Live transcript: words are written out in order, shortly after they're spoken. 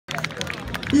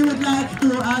we would like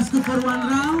to ask you for one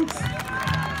round.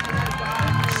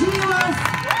 She was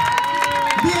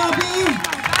BOB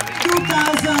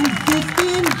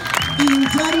 2015 in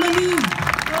Germany.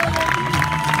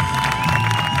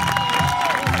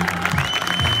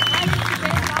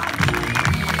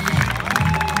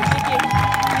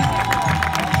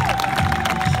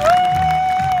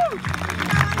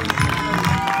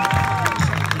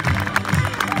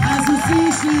 As you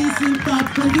see, she is in top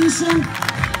condition.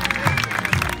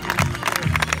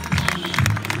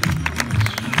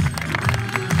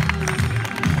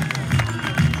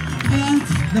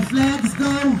 The flags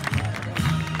go,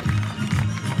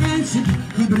 and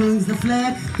he brings the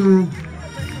flag to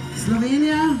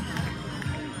Slovenia.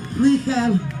 We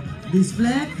have this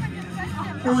flag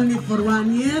only for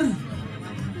 1 year,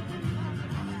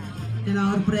 and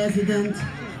our president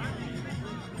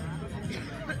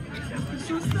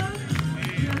Schuster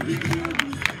will give you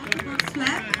this Atibox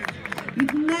flag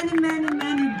with many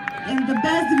and the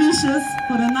best wishes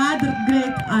for another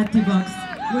great Atibox.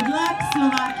 Good luck,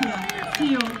 Slovakia.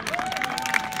 See you.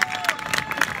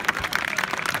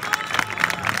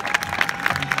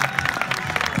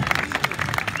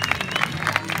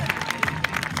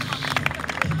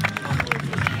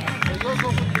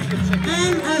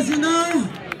 And as you know,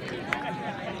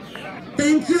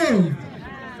 thank you.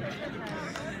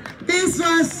 This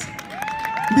was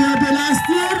BOB last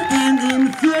year, and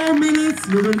in few minutes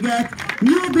we will get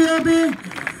new BOB.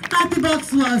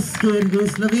 Atibox was here in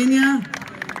Slovenia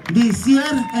this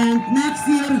year, and next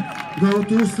year go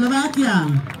to Slovakia.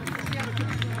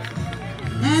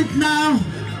 And now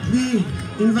we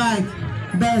invite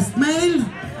best male.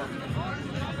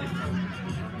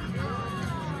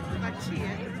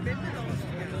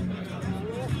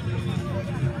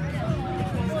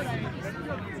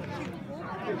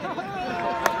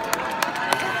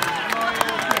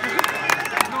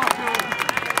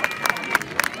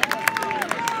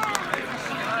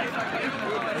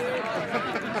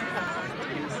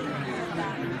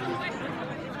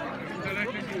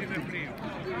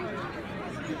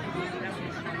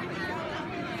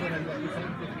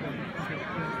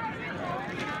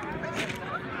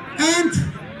 And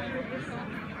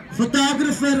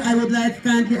photographer, I would like to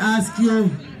kindly ask you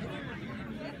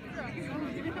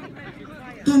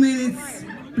 2 minutes,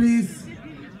 please.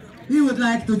 We would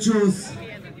like to choose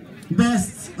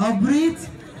best of breed,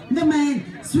 the male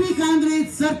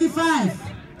 335.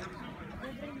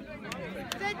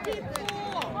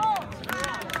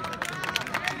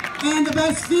 And the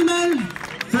best female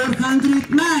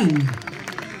 409.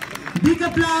 Big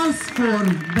applause for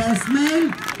best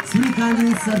male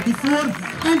 334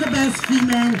 and the best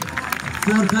female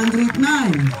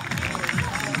 409.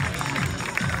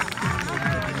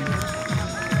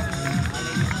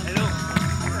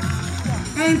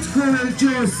 And who will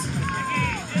choose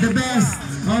the best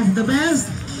of the best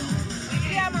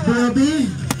will be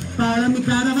Paula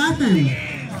Mikaravatan.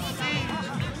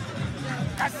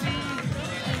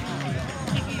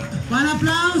 One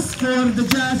applause for the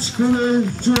judge who will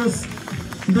choose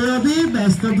BOB,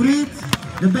 best of breed,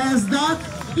 the best dog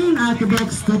in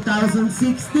Atibox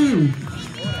 2016.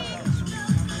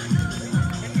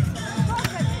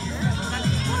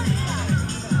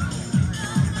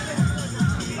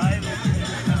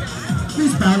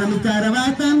 Miss Paula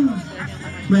Mikaravatan,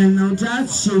 well-known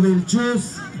judge, she will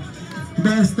choose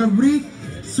best of breed,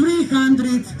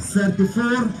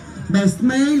 334 best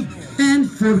male and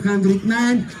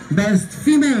 409 best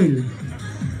female.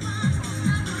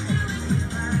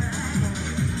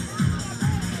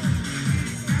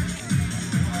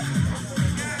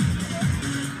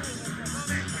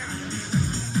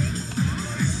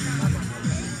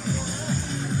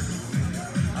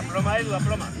 Aploma, Edu,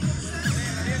 aploma.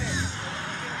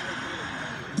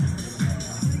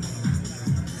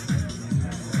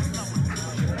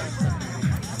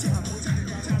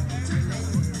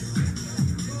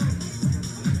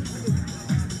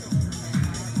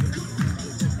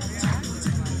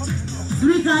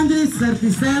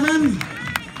 $337,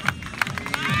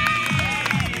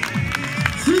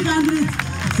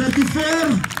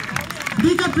 $334.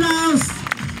 Big applause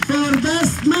for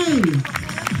best male.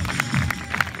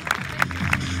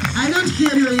 I don't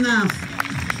hear you enough.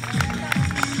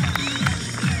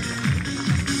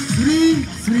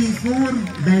 334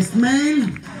 best male.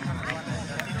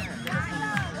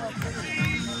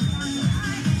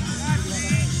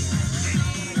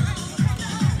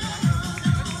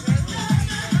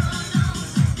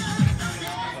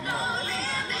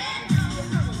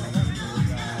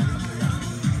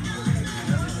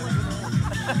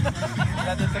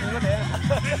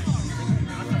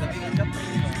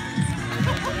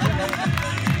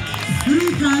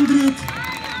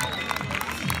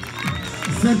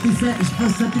 34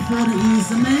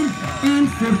 is a male and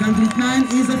 409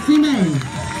 is a female.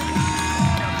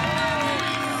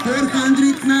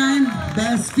 409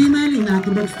 best female in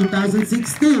Atibox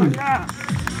 2016.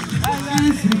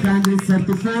 And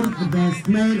 334 the best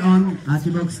male on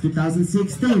Atibox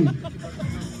 2016.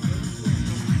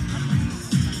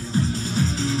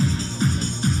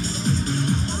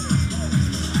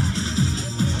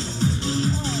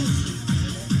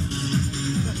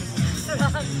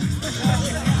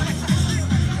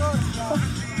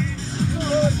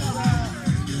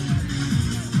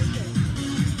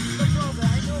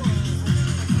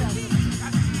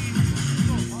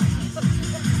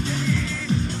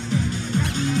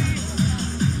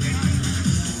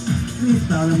 Miss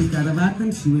Paula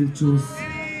Mikaravatan, she will choose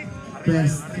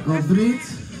best of breed.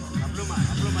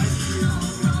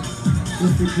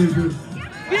 If it will be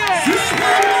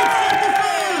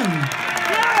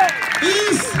 334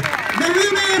 is the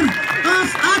winner of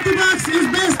Atibox is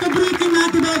best of breed in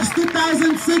Atibox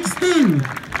 2016.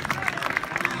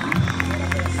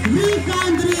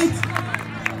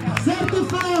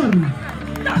 334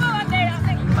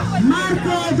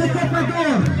 Marco de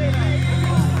Kopedar.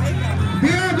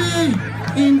 Baby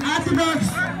in Atibox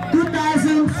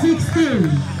 2016.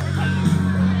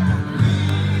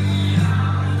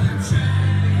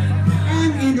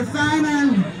 And in the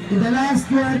final, the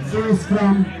last word is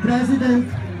from President